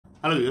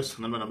Hello viewers,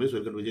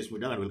 welcome to Vijay's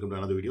Media and welcome to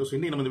another video. So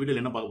இன்னைக்கு நம்ம இந்த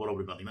வீடியோல என்ன பார்க்க போறோம்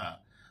அப்படி பாத்தீங்கன்னா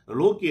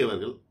லோக்கி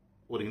அவர்கள்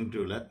ஒரு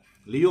இன்டர்வியூல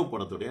லியோ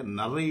படத்தோட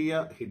நிறைய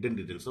ஹிடன்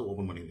டீடைல்ஸ்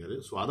ஓபன் பண்ணிருக்காரு.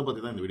 சோ அத பத்தி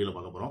தான் இந்த வீடியோல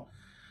பார்க்க போறோம்.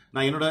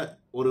 நான் என்னோட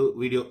ஒரு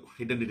வீடியோ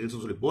ஹிடன் டீடைல்ஸ்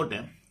சொல்லி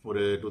போட்டேன்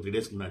ஒரு 2-3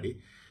 டேஸ்க்கு முன்னாடி.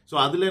 சோ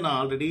அதுல நான்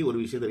ஆல்ரெடி ஒரு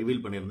விஷயத்தை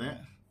ரிவீல் பண்ணியிருந்தேன்.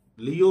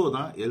 லியோ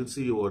தான்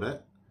LCU-வோட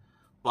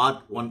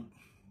பார்ட் 1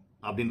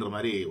 அப்படின்ற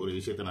மாதிரி ஒரு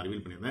விஷயத்தை நான்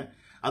ரிவீல் பண்ணியிருந்தேன்.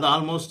 அது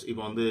ஆல்மோஸ்ட்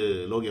இப்போ வந்து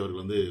லோகி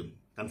அவர்கள் வந்து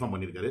கன்ஃபார்ம்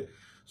பண்ணியிருக்காரு.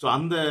 ஸோ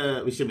அந்த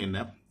விஷயம் என்ன,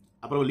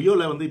 அப்புறம்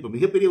லியோவில் வந்து இப்போ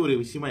மிகப்பெரிய ஒரு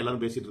விஷயமா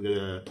எல்லாரும் பேசிட்டு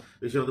இருக்க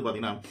விஷயம் வந்து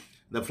பார்த்தீங்கன்னா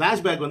இந்த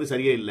ஃப்ளாஷ்பேக் வந்து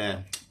சரியே இல்லை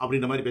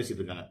அப்படின்ற மாதிரி பேசிட்டு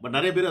இருக்காங்க. பட்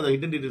நிறைய பேர் அதை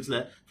ஹிடன் டீடைல்ஸில்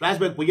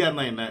ஃப்ளாஷ்பேக் பொய்யா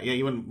இருந்தா என்ன,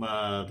 ஈவன்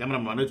கேமரா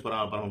மனோஜ்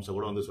பரமஹம்சா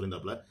கூட வந்து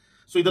சொல்லியிருந்தாப்புல.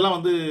 ஸோ இதெல்லாம்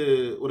வந்து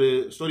ஒரு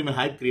ஸ்டோரி மேலே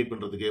ஹைப் கிரியேட்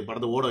பண்ணுறதுக்கு,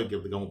 படத்தை ஓட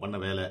வைக்கிறதுக்கு அவங்க பண்ண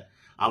வேலை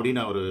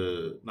அப்படின்னு ஒரு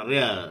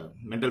நிறைய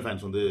மென்டல்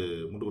ஃபேன்ஸ் வந்து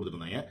முட்டு கொடுத்துட்டு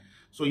இருந்தாங்க.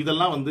 ஸோ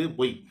இதெல்லாம் வந்து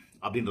பொய்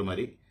அப்படின்ற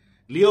மாதிரி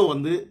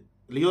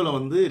லியோவில்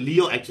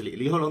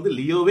வந்து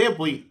லியோவே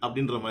போய்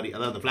அப்படின்ற மாதிரி,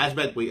 அதாவது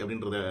ஃப்ளாஷ்பேக் போய்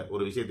அப்படின்றத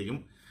ஒரு விஷயத்தையும்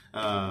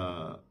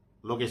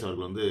லோகேஷ்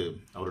அவர்கள் வந்து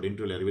அவரோட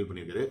இன்டர்வியூல ரிவீல்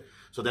பண்ணியிருக்காரு.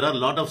 So there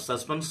are lot of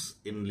suspense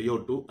in Leo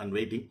 2 and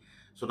waiting.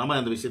 So நம்ம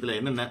அந்த விஷயத்தில்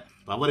என்னென்ன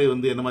அவரை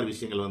வந்து என்ன மாதிரி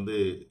விஷயங்கள் வந்து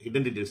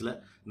ஹிடன் டீடைல்ஸில்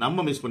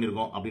நம்ம மிஸ்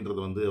பண்ணியிருக்கோம் அப்படின்றது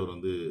வந்து அவர்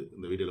வந்து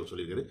இந்த வீடியோவில்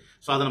சொல்லியிருக்காரு.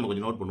 ஸோ அதை நம்ம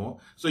கொஞ்சம் நோட் பண்ணுவோம்.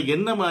 ஸோ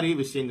என்ன மாதிரி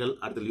விஷயங்கள்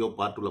அடுத்த லியோ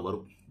பார்ட் 2ல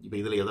வரும், இப்போ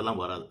இதில் எதெல்லாம்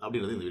வராது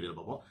அப்படின்றது இந்த வீடியோவில்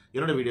பார்ப்போம்.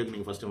 என்னோட வீடியோக்கு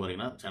நீங்கள் ஃபர்ஸ்ட் டைம்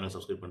வரீங்கன்னா சேனல்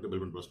சப்ஸ்கிரைப் பண்ணிட்டு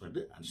பெல் பட்டன் ப்ரெஸ்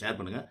பண்ணிட்டு அண்ட் ஷேர்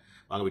பண்ணுங்கள்.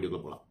 வாங்க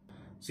வீடியோக்குள்ள போகலாம்.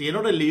 ஸோ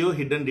என்னோட லியோ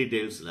ஹிடன்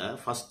டீடைல்ஸில்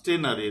ஃபர்ஸ்ட்டு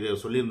நான்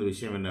சொல்லியிருந்த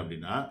விஷயம் என்ன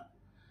அப்படின்னா,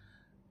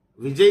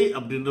 விஜய்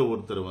அப்படின்ற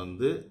ஒருத்தர்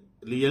வந்து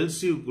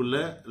LCU-க்குள்ள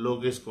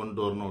லோகேஷ்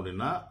கொண்டு வரணும்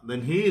அப்படின்னா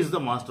தென் he is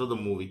the master of the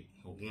movie.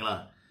 ஓகேங்களா,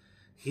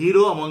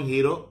 hero among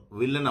hero,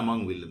 villain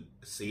among villain.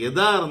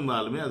 எதா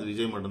இருந்தாலுமே அது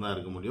விஜய் மட்டும்தான்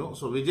இருக்க முடியும்.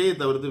 ஸோ விஜயை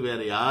தவிர்த்து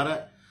வேற யாரை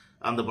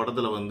அந்த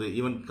படத்தில் வந்து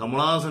ஈவன்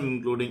கமல்ஹாசன்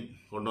இன்க்ளூடிங்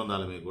கொண்டு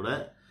வந்தாலுமே கூட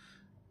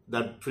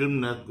that film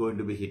not going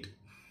to be hit.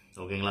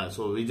 ஓகேங்களா,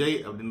 ஸோ விஜய்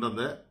அப்படின்ற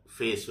அந்த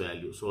face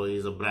value, so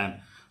is a brand,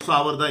 so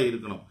அவர் தான்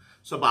இருக்கணும்.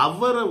 ஸோ அப்போ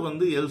அவரை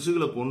வந்து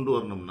LCU-ல கொண்டு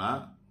வரணும்னா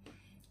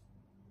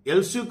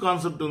LCU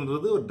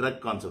கான்செப்ட்ன்றது ஒரு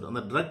ட்ரக் கான்செப்ட்.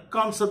 அந்த ட்ரக்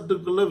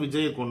கான்செப்டுக்குள்ள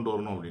விஜயை கொண்டு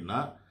வரணும் அப்படின்னா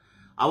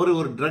அவர்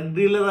ஒரு ட்ரக்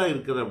டீலரா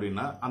இருக்கிறார்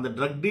அப்படின்னா அந்த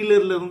ட்ரக்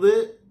டீலர்ல இருந்து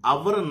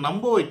அவரை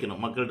நம்ப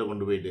வைக்கணும் மக்கள்கிட்ட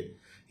கொண்டு போயிட்டு.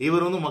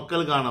 இவர் வந்து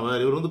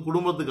மக்களுக்கானவர், இவர் வந்து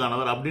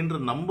குடும்பத்துக்கானவர் அப்படின்ற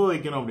நம்ப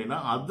வைக்கணும் அப்படின்னா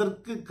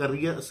அதற்கு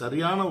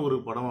சரியான ஒரு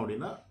படம்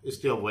அப்படின்னா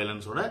ஹிஸ்டரி ஆஃப்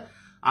வயலன்ஸோட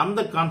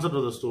அந்த கான்செப்ட்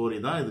ஆஃப் த ஸ்டோரி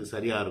தான் இதுக்கு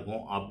சரியா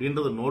இருக்கும்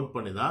அப்படின்றத நோட்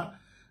பண்ணி தான்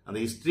அந்த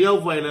ஹிஸ்டரி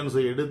ஆஃப்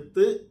வயலன்ஸை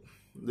எடுத்து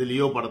இந்த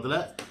லியோ படத்துல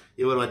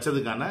இவர்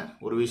வச்சதுக்கான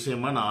ஒரு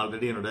விஷயமா நான்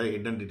ஆல்ரெடி என்னோட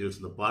ஹிடன் டீடைல்ஸ்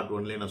இந்த பார்ட்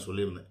 1லயே நான்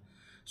சொல்லியிருந்தேன்.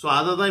 ஸோ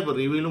அதை தான் இப்போ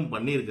ரிவீலும்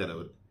பண்ணியிருக்காரு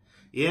அவர்.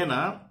 ஏன்னா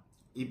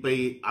இப்போ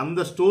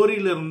அந்த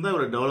ஸ்டோரியில இருந்து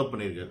அவர் டெவலப்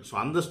பண்ணியிருக்காரு. ஸோ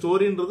அந்த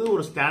ஸ்டோரின்றது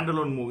ஒரு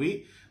ஸ்டாண்டலோன் மூவி.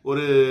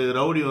 ஒரு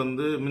ரவுடி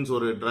வந்து மீன்ஸ்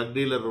ஒரு ட்ரக்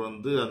டீலர்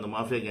வந்து அந்த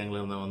மாஃபியா கேங்ல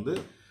இருந்த வந்து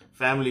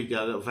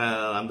ஃபேமிலிக்காக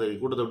அந்த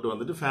கூட்டத்தை விட்டு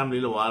வந்துட்டு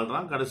ஃபேமிலியில்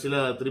வாழ்றான். கடைசியில்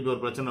திருப்பி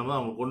ஒரு பிரச்சனை வந்து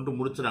அவங்க கொண்டு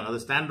முடிச்சுறாங்க.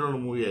 அது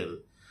ஸ்டாண்டலோன் மூவி ஆயிருது.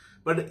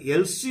 பட்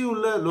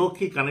LCU-ல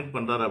லோக்கி கனெக்ட்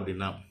பண்றாரு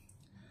அப்படின்னா,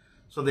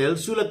 ஸோ அந்த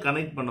LCU-ல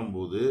கனெக்ட்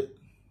பண்ணும்போது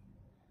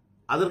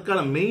அதற்கான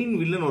மெயின்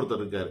வில்லன்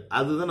ஒருத்தர் இருக்காரு.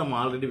 அதுதான் நம்ம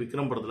ஆல்ரெடி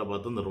விக்ரம் படத்தில்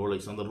பார்த்தோம், இந்த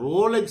ரோலெக்ஸ். அந்த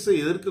ரோலெக்ஸை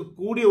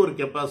எதிர்க்கக்கூடிய ஒரு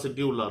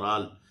கெப்பாசிட்டி உள்ள ஒரு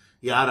ஆள்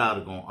யாரா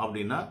இருக்கும்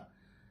அப்படின்னா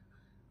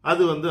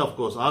அது வந்து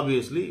அஃப்கோர்ஸ்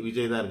ஆப்வியஸ்லி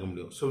விஜய் தான் இருக்க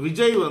முடியும். ஸோ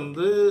விஜய்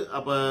வந்து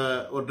அப்போ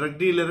ஒரு ட்ரக்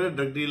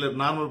டீலர்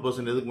நார்மல்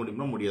பர்சன் எதுக்க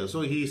முடியும்னா முடியாது. So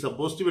he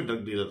suppose to be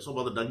drug dealer. So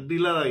அந்த ட்ரக்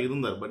டீலராக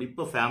இருந்தார், பட்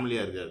இப்போ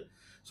ஃபேமிலியாக இருக்காரு.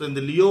 ஸோ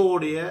இந்த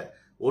லியோவுடைய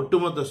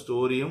ஒட்டுமொத்த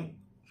ஸ்டோரியும்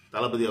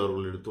தளபதி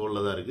அவர்களுடைய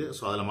தோளில் தான் இருக்கு.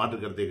 ஸோ அதில்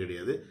மாற்று கருத்தே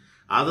கிடையாது.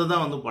 அதை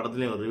தான் வந்து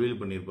படத்துலேயும் அவர்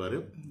ரிவீல் பண்ணியிருப்பாரு.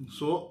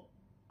 ஸோ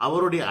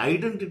அவருடைய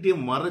ஐடென்டிட்டியை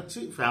மறைச்சு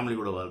ஃபேமிலி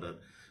கூட வாழ்றாரு.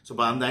 ஸோ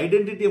இப்போ அந்த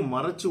ஐடென்டிட்டியை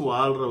மறைச்சு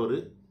வாழ்றவர்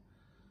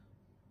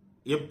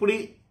எப்படி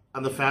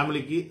அந்த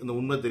ஃபேமிலிக்கு இந்த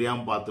உண்மை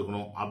தெரியாமல்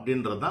பார்த்துக்கணும்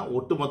அப்படின்றது தான்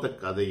ஒட்டுமொத்த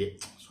கதையே.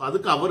 ஸோ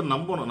அதுக்கு அவர்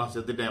நம்பணும், நான்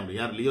செத்துட்டேன் அப்படி,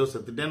 யார் லியோ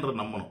செத்துட்டேன்ற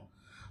நம்பணும்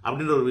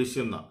அப்படின்ற ஒரு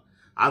விஷயம் தான்.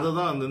 அதை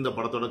தான் வந்து இந்த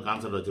படத்தோட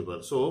கான்செப்ட்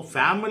வச்சிருப்பாரு. ஸோ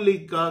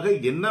ஃபேமிலிக்காக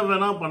என்ன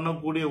வேணா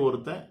பண்ணக்கூடிய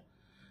ஒருத்தன்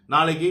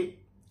நாளைக்கு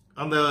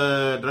அந்த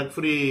ட்ரக்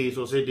ஃப்ரீ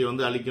சொசைட்டி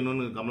வந்து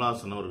அழிக்கணும்னு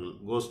கமல்ஹாசன் அவர்கள்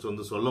கோஸ்ட்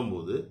வந்து சொல்லும்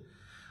போது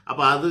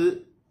அப்போ அது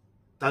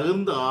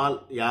தகுந்த ஆள்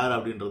யார்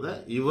அப்படின்றத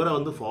இவரை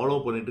வந்து ஃபாலோ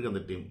பண்ணிட்டு இருக்கு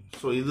அந்த டீம்.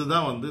 ஸோ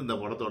இதுதான் வந்து இந்த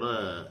படத்தோட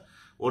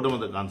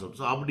ஒட்டுமொத்த கான்செப்ட்.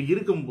 ஸோ அப்படி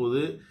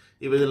இருக்கும்போது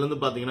இப்போ இதுல இருந்து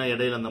பார்த்தீங்கன்னா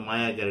இடையில அந்த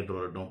மாயா கேரக்டர்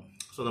வரட்டும்.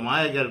 ஸோ அந்த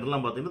மாயா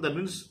கேரக்டர்லாம் பார்த்தீங்கன்னா that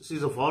means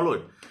she's a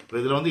followed. இப்போ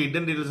இதில் வந்து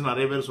ஹிடன் டீடைல்ஸ்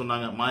நிறைய பேர்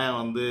சொன்னாங்க, மாயா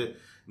வந்து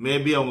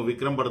மேபி அவங்க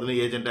விக்ரம்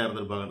படத்துலையும் ஏஜென்ட்டாக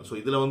இருந்திருப்பாங்க. ஸோ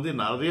இதில் வந்து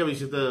நிறைய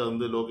விஷயத்த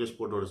வந்து லோகேஷ்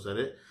போட்டு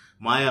வச்சாரு.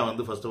 மாயா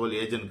வந்து ஃபர்ஸ்ட் ஆஃப் ஆல்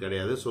ஏஜென்ட்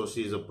கிடையாது. So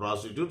she is a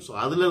prostitute. So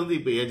அதுல இருந்து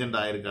இப்போ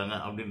ஏஜென்ட் ஆயிருக்காங்க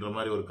அப்படின்ற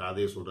மாதிரி ஒரு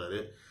கதையை சொல்றாரு.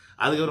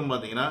 அதுக்கப்புறம்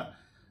பார்த்தீங்கன்னா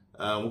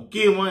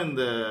முக்கியமாக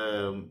இந்த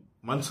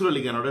மன்சூர்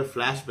அலிகானோட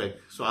ஃபிளாஷ்பேக்.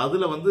 ஸோ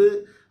அதுல வந்து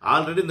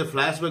ஆல்ரெடி இந்த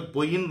ஃபிளாஷ்பேக்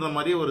பொய்ன்ற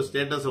மாதிரி ஒரு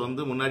ஸ்டேட்டஸை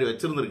வந்து முன்னாடி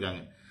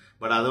வச்சிருந்திருக்காங்க.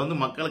 பட் அதை வந்து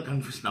மக்களை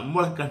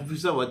நம்மளை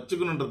கன்ஃபியூஸாக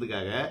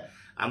வச்சுக்கணுன்றதுக்காக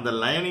அந்த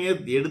லைனையே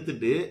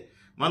எடுத்துட்டு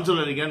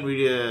Mansoor Ali Khan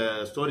video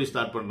story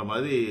start பண்ற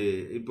மாதிரி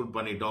இன்புட்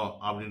பண்ணிட்டோம்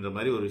அப்படின்ற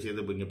மாதிரி ஒரு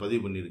விஷயத்தை இப்போ இங்கே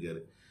பதிவு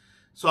பண்ணியிருக்காரு.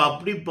 ஸோ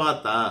அப்படி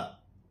பார்த்தா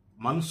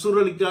மன்சூர்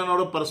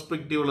அலிகானோட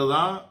பெர்ஸ்பெக்டிவ்ல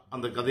தான்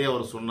அந்த கதையை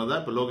அவர் சொன்னதா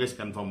இப்போ லோகேஷ்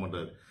கன்ஃபார்ம்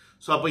பண்றாரு.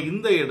 ஸோ அப்போ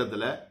இந்த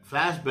இடத்துல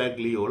ஃப்ளாஷ்பேக்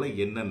லியோவில்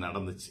என்ன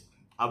நடந்துச்சு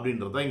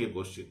அப்படின்றது தான் இங்கே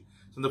கொஸ்டின்.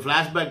 ஸோ இந்த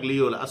ஃப்ளாஷ்பேக்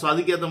லியோவில் ஸோ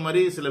அதுக்கேற்ற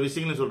மாதிரி சில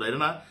விஷயங்களையும் சொல்கிறேன்.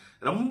 ஏன்னா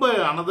ரொம்ப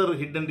அனதர்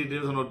ஹிடன்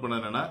டீட்டெயில்ஸ் நோட் பண்ண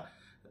என்னன்னா,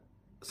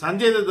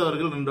 சஞ்சய் தத்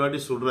அவர்கள் 2 வாட்டி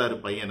சுடுறாரு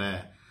பையனை.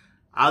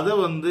 அதை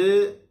வந்து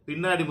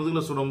பின்னாடி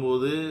முதுகில்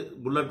சுடும்போது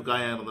புல்லட்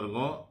காயம்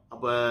இருந்திருக்கும்.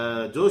 அப்போ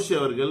ஜோஷி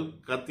அவர்கள்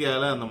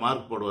கத்தியால் அந்த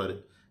மார்க் போடுவார்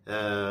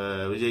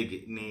விஜய்க்கு,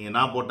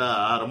 நான்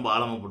போட்டால் ரொம்ப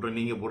ஆழமாக போட்டுறேன்,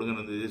 நீங்கள்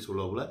போடுங்கன்னு விஜய்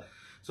சொல்லுவாப்புல.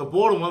 ஸோ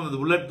போடும்போது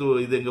அந்த புல்லட்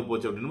இது எங்கே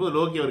போச்சு அப்படின்போது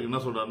லோகி அவருக்கு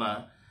என்ன சொல்கிறாருன்னா,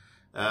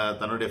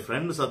 தன்னுடைய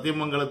ஃப்ரெண்டு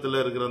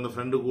சத்தியமங்கலத்தில் இருக்கிற அந்த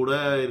ஃப்ரெண்டு கூட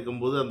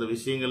இருக்கும்போது அந்த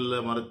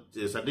விஷயங்களில்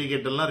மறைச்சு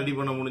சர்டிஃபிகேட் எல்லாம் ரெடி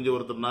பண்ண முடிஞ்ச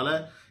ஒருத்தர்னால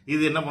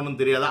இது என்ன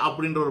பண்ணணும்னு தெரியாதா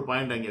அப்படின்ற ஒரு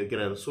பாயிண்ட் அங்கே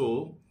வைக்கிறாரு. ஸோ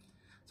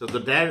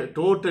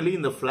டோட்டலி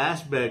இந்த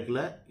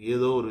ஃப்ளாஷ்பேக்கில்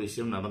ஏதோ ஒரு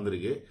விஷயம்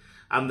நடந்திருக்கு.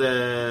 அந்த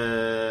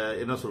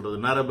என்ன சொல்கிறது,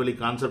 நரபலி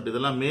கான்செப்ட்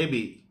இதெல்லாம்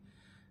மேபி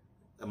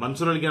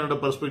மன்சூர் அலிகானோட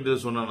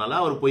பெர்ஸ்பெக்டிவ் சொன்னனால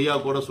அவர் பொய்யா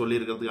கூட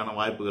சொல்லியிருக்கிறதுக்கான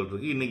வாய்ப்புகள்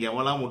இருக்குது. இன்றைக்கி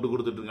எவெல்லாம் முட்டு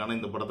கொடுத்துட்டு இருக்கானோ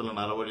இந்த படத்தில்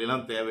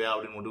நரபலியெல்லாம் தேவையா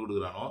அப்படின்னு முட்டு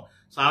கொடுக்குறானோ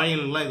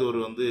சாயங்களுக்குலாம் இது ஒரு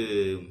வந்து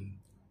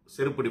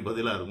செருப்படி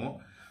பதிலாக இருக்கும்.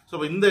 ஸோ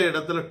இப்போ இந்த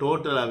இடத்துல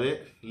டோட்டலாகவே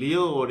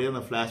லியோவோடைய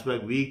அந்த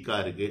ஃப்ளாஷ்பேக் வீக்காக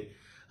இருக்குது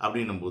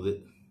அப்படின்னும் போது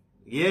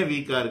ஏன்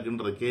வீக்காக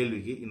இருக்குன்ற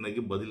கேள்விக்கு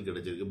இன்றைக்கி பதில்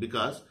கிடைச்சிருக்கு.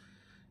 பிகாஸ்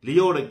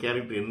லியோவோட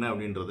கேரக்டர் என்ன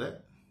அப்படின்றத,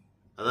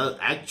 அதாவது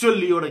ஆக்சுவல்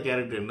லியோட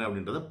கேரக்டர் என்ன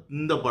அப்படின்றத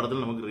இந்த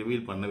படத்தில் நமக்கு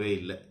ரிவீல் பண்ணவே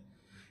இல்லை.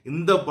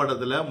 இந்த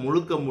படத்தில்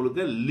முழுக்க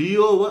முழுக்க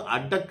லியோவை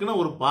அடக்குன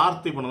ஒரு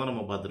பார்த்திபனை தான்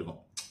நம்ம பார்த்துருக்கோம்.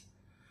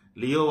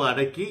 லியோவை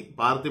அடக்கி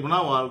பார்த்திபனா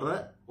வாழ்கிற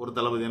ஒரு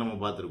தளபதியை நம்ம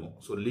பார்த்துருக்கோம்.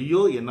 ஸோ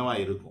லியோ என்னவா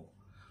இருக்கும்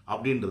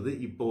அப்படின்றது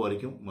இப்போ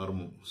வரைக்கும்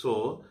மர்மம். ஸோ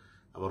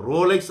அப்போ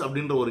ரோலெக்ஸ்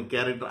அப்படின்ற ஒரு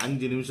கேரக்டர்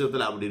 5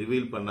 நிமிஷத்தில் அப்படி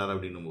ரிவீல் பண்ணார்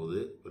அப்படின்னும் போது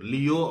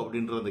லியோ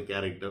அப்படின்ற அந்த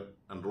கேரக்டர்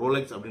அண்ட்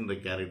ரோலெக்ஸ் அப்படின்ற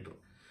கேரக்டர்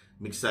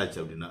மிக்ஸ் ஆச்சு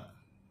அப்படின்னா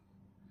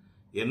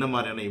என்ன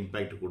மாதிரியான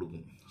இம்பேக்ட்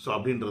கொடுக்கும்? ஸோ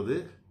அப்படின்றது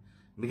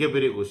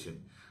மிகப்பெரிய கொஸ்டின்.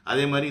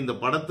 அதே மாதிரி இந்த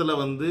படத்தில்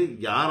வந்து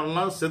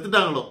யாரெல்லாம்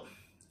செத்துட்டாங்களோ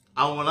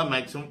அவங்களாம்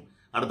மேக்ஸிமம்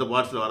அடுத்த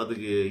பார்ட்ஸில்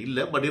வர்றதுக்கு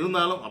இல்லை. பட்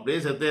இருந்தாலும் அப்படியே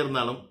செத்தே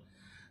இருந்தாலும்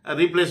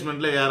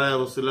ரீப்ளேஸ்மெண்ட்டில்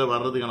யாராவது சிலர்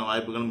வர்றதுக்கான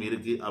வாய்ப்புகளும்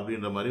இருக்குது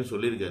அப்படின்ற மாதிரியும்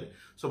சொல்லியிருக்காரு.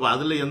 ஸோ அப்போ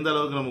அதில் எந்த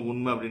அளவுக்கு நமக்கு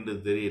உண்மை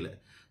அப்படின்றது தெரியல.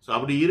 ஸோ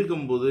அப்படி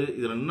இருக்கும்போது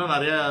இதில் இன்னும்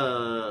நிறையா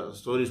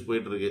ஸ்டோரிஸ்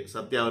போயிட்டுருக்கு.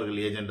 சத்யா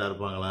அவர்கள் ஏஜெண்டாக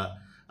இருப்பாங்களா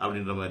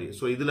அப்படின்ற மாதிரி.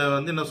 ஸோ இதில்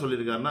வந்து என்ன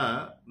சொல்லியிருக்காருன்னா,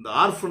 இந்த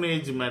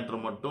ஆர்ஃபனேஜ் மேட்ரை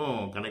மட்டும்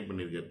கனெக்ட்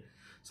பண்ணியிருக்காரு.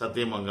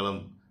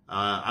 சத்தியமங்கலம்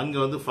அங்கே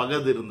வந்து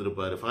ஃபகத்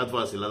இருந்திருப்பார், ஃபகத்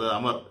ஃபாசில், அதாவது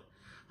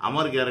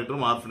அமர்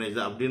கேரக்டரும் ஆர்ஃபனேஜ்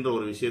அப்படின்ற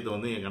ஒரு விஷயத்தை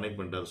வந்து இங்கே கனெக்ட்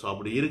பண்ணிட்டார். ஸோ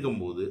அப்படி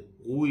இருக்கும்போது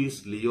ஹூ இஸ்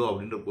லியோ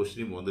அப்படின்ற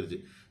கொஸ்டின் இப்போ வந்துருச்சு.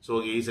 So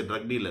okay, is a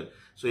drug dealer.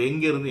 So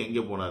எங்கேருந்து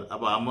எங்கே போனார்?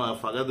 அப்போ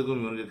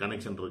ஃபகதுக்கும் இவனுக்கு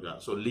கனெக்ஷன் இருக்கா?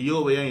 ஸோ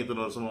லியோவையா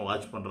இத்தனை வருஷமாக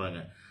வாட்ச் பண்ணுறாங்க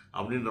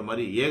அப்படின்ற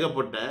மாதிரி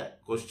ஏகப்பட்ட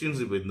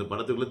கொஸ்டின்ஸ் இப்போ இந்த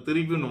படத்துக்குள்ளே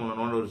திருப்பியும் நம்மளை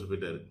நோண்ட வச்சு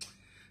போயிட்டாரு.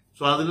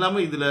 ஸோ அது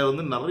இல்லாமல் இதில்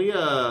வந்து நிறைய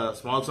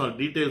ஸ்மால்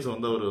டீட்டெயில்ஸ்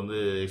வந்து அவர் வந்து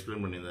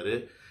எக்ஸ்பிளைன் பண்ணியிருந்தார்.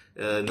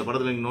 இந்த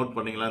படத்தில் நீங்கள் நோட்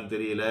பண்ணீங்களான்னு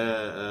தெரியல,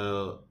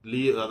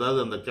 லியோ அதாவது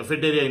அந்த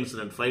கெஃபெட்டேரியா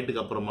இன்சிடென்ட்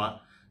ஃபைட்டுக்கு அப்புறமா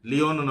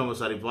லியோன்னு நம்ம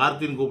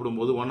பார்த்தின்னு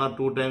கூப்பிடும்போது 1 or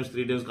 2 times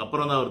 3 times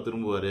அப்புறம் தான் அவர்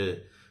திரும்புவார்.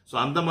 ஸோ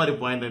அந்த மாதிரி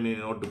பாயிண்ட்டை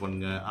நீங்கள் நோட்டு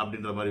பண்ணுங்க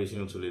அப்படின்ற மாதிரி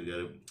விஷயங்கள்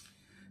சொல்லியிருக்காரு.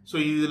 ஸோ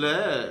இதில்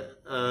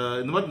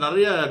இந்த மாதிரி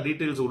நிறைய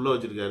டீட்டெயில்ஸ் உள்ளே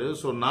வச்சுருக்காரு.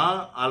 ஸோ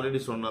நான்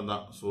ஆல்ரெடி சொன்னது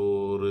தான். ஸோ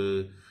ஒரு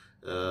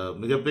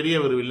மிகப்பெரிய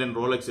ஒரு வில்லன்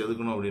ரோலெக்ஸ்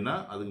எதுக்கணும் அப்படின்னா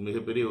அதுக்கு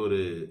மிகப்பெரிய ஒரு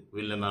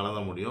வில்லனால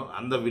தான் முடியும்.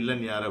 அந்த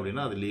வில்லன் யார்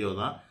அப்படின்னா அது லியோ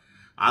தான்.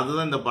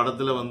 அதுதான் இந்த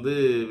படத்தில் வந்து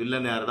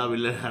வில்லன்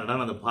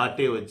யாரடான்னு அந்த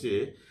பாட்டே வச்சு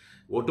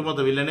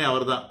ஒட்டுமொத்த வில்லனே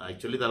அவர் தான்.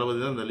 ஆக்சுவலி தளபதி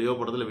தான் இந்த லியோ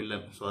படத்தில்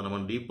வில்லன். ஸோ அதை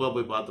நம்ம டீப்பாக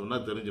போய் பார்த்தோம்னா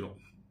தெரிஞ்சிடும்.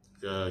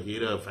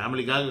 ஹீரோ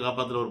ஃபேமிலிக்காக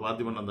காப்பாற்றுற ஒரு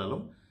பார்த்திபன்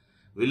இருந்தாலும்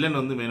வில்லன்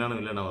வந்து மெயினான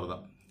வில்லன் அவர்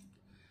தான்.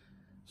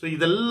 ஸோ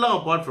இதெல்லாம்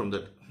அப்பார்ட் ஃப்ரம்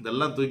தட்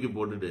இதெல்லாம் தூக்கி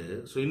போட்டுட்டு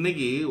ஸோ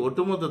இன்னைக்கு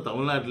ஒட்டுமொத்த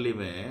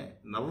தமிழ்நாட்டிலையுமே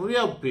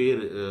நிறையா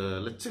பேர்,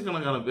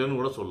 லட்சக்கணக்கான பேர்னு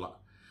கூட சொல்லலாம்,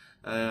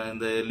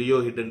 இந்த லியோ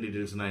ஹிடன்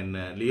டீட்டெயில்ஸ்னா என்ன,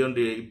 லியோ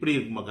இப்படி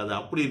இருக்குமா கதை,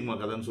 அப்படி இருக்குமா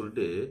கதைன்னு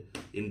சொல்லிட்டு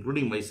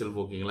இன்க்ளூடிங் மை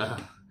செல்ஃப். ஓகேங்களா,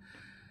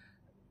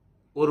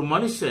 ஒரு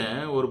மனுஷன்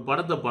ஒரு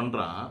படத்தை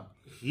பண்ணுறான்,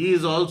 he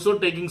is also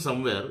taking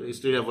somewhere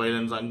history of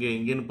violence அங்கே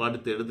இங்கேன்னு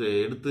பாட்டு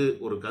எடுத்து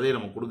ஒரு கதையை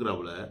நம்ம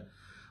கொடுக்குறாப்புல.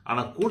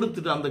 ஆனால்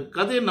கொடுத்துட்டு அந்த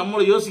கதையை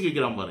நம்மளை யோசிக்க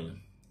வைக்கிறான் பாருங்க.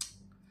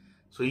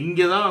 ஸோ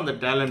இங்கே தான் அந்த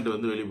டேலண்ட்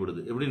வந்து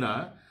வெளிப்படுது. எப்படின்னா,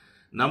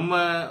 நம்ம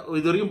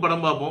இது வரைக்கும்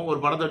படம் பார்ப்போம், ஒரு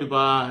படத்தை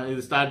அடிப்பா,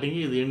 இது ஸ்டார்டிங்கு,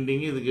 இது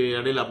எண்டிங்கு, இதுக்கு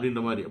இடையில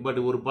அப்படின்ற மாதிரி. பட்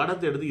ஒரு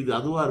படத்தை எடுத்து இது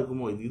அதுவாக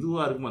இருக்குமோ, இது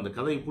இதுவாக இருக்குமோ, அந்த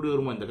கதை இப்படி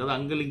வருமோ, இந்த கதை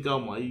அங்கே லிங்க்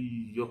ஆகுமோ,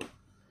 ஐயோ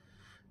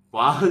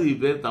பாதி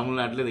பேர்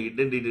தமிழ்நாட்டில் இந்த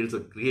ஹிடன்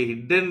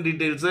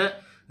டீட்டெயில்ஸை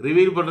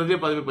ரிவீல் பண்ணுறதே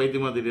பாதி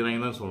பைத்தியமாக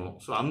தெரியுறாங்கன்னு தான் சொல்லணும்.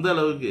 ஸோ அந்த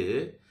அளவுக்கு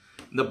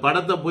இந்த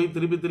படத்தை போய்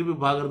திருப்பி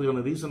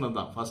பார்க்கறதுக்கான ரீசன்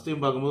தான். ஃபர்ஸ்ட்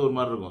டைம் பார்க்கும்போது ஒரு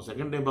மாதிரி இருக்கும்,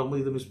 செகண்ட் டைம்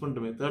பார்க்கும்போது இது மிஸ்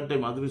பண்ணிட்டோமே, தேர்ட்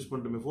டைம் அது மிஸ்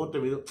பண்ணிட்டோமே, ஃபோர்த்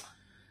டைம் இது.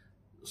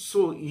 ஸோ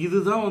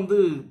இதுதான் வந்து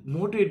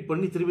மோட்டிவேட்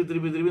பண்ணி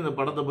திருப்பி இந்த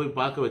படத்தை போய்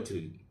பார்க்க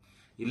வச்சிருக்கு.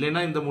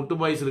 இல்லைன்னா இந்த முட்டு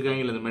பாய்ஸ்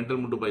இருக்காங்க, இல்லை இந்த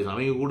மென்டல் முட்டு பாய்ஸ்,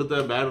 அவங்க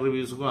கொடுத்த பேட்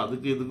ரிவ்யூஸுக்கும்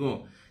அதுக்கு இதுக்கும்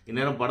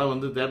இந்நேரம் படம்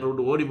வந்து தேட்டரை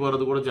விட்டு ஓடி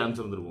போகிறது கூட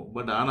சான்ஸ் இருந்திருக்கும்.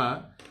 பட் ஆனால்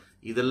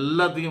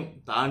இதெல்லாத்தையும்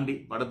தாண்டி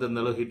படத்தை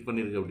எந்த அளவுக்கு ஹிட்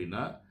பண்ணியிருக்கு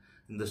அப்படின்னா,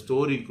 இந்த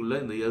ஸ்டோரிக்குள்ளே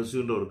இந்த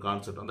எல்சியூன்ற ஒரு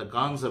கான்செப்ட், அந்த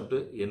கான்செப்ட்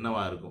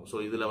என்னவா இருக்கும். ஸோ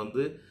இதில்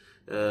வந்து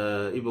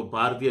இப்போ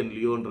பார்த்தி அண்ட்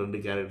லியோன்ற 2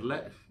 கேரக்டரில்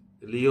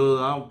லியோ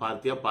தான்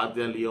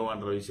பார்த்தியா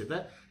லியோவான்ற விஷயத்த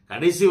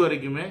கடைசி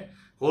வரைக்குமே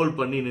ஹோல்ட்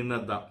பண்ணி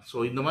நின்னது தான். ஸோ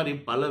இந்த மாதிரி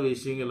பல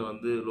விஷயங்களை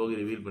வந்து லோகி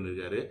ரிவீல்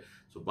பண்ணியிருக்காரு.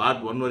 ஸோ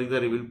பார்ட் 1 வரைக்கும்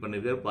தான் ரிவீல்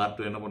பண்ணியிருக்காரு. பார்ட்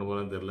 2 என்ன பண்ண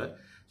போகிறேன்னு தெரியல.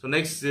 ஸோ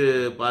நெக்ஸ்ட்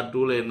பார்ட்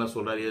 2ல் என்ன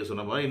சொல்கிறாரு ஏது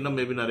சொன்ன போகிறேன், இன்னும்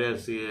மேபி நிறைய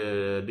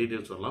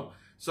டீட்டெயில்ஸ் வரலாம்.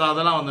 ஸோ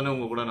அதெல்லாம் வந்தோடனே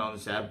உங்கள் கூட நான்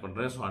வந்து ஷேர்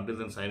பண்ணுறேன். So until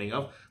then signing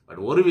off.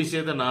 But ஒரு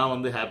விஷயத்தை நான்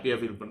வந்து ஹாப்பியாக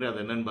ஃபீல் பண்ணுறேன்.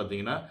 அது என்னன்னு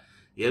பார்த்தீங்கன்னா,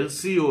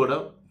 LCU-வோட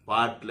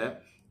பார்ட்டில்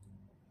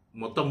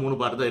மொத்தம் 3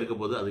 பார்ட் தான் இருக்க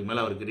போது. அதுக்கு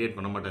மேலே அவர் கிரியேட்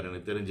பண்ண மாட்டார்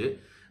எனக்கு தெரிஞ்சு.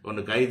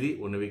 ஒன்று கைதி,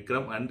 ஒன்று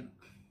விக்ரம் அண்ட்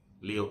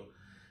லியோ.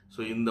 ஸோ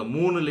இந்த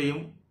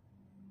 3லையும்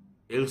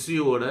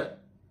LCU-வோட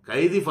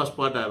கைதி ஃபர்ஸ்ட்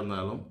பார்ட்டாக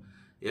இருந்தாலும்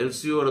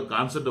LCU-வோட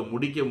கான்செப்டை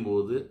முடிக்கும்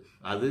போது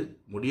அது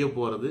முடிய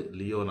போகிறது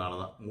லியோனால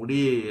தான்.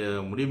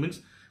 முடிய மீன்ஸ்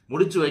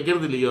முடிச்சு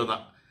வைக்கிறது லியோ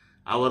தான்.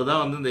 அவர்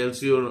தான் வந்து இந்த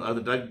LCU அது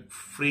ட்ரக்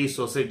ஃப்ரீ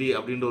சொசைட்டி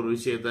அப்படின்ற ஒரு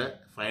விஷயத்தை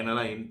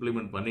ஃபைனலாக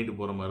இம்ப்ளிமெண்ட் பண்ணிட்டு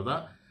போகிற மாதிரி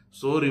தான்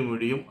ஸ்டோரி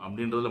முடியும்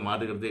அப்படின்றதுல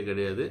மாற்றுக்கிறதே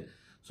கிடையாது.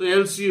 So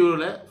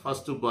LCU-வில்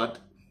first part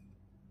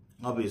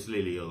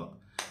obviously Leo தான்.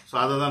 ஸோ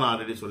அதை தான் நான்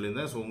ஆல்ரெடி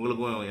சொல்லியிருந்தேன். ஸோ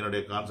உங்களுக்கும்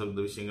என்னுடைய கான்செப்ட்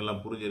இந்த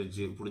விஷயங்கள்லாம்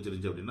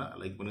பிடிச்சிருந்துச்சு அப்படின்னா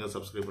லைக் பண்ணுங்கள்,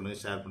 சப்ஸ்கிரைப்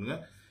பண்ணுங்கள், ஷேர்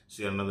பண்ணுங்கள்.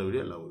 So another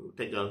video. Love you.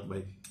 Take care.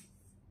 Bye.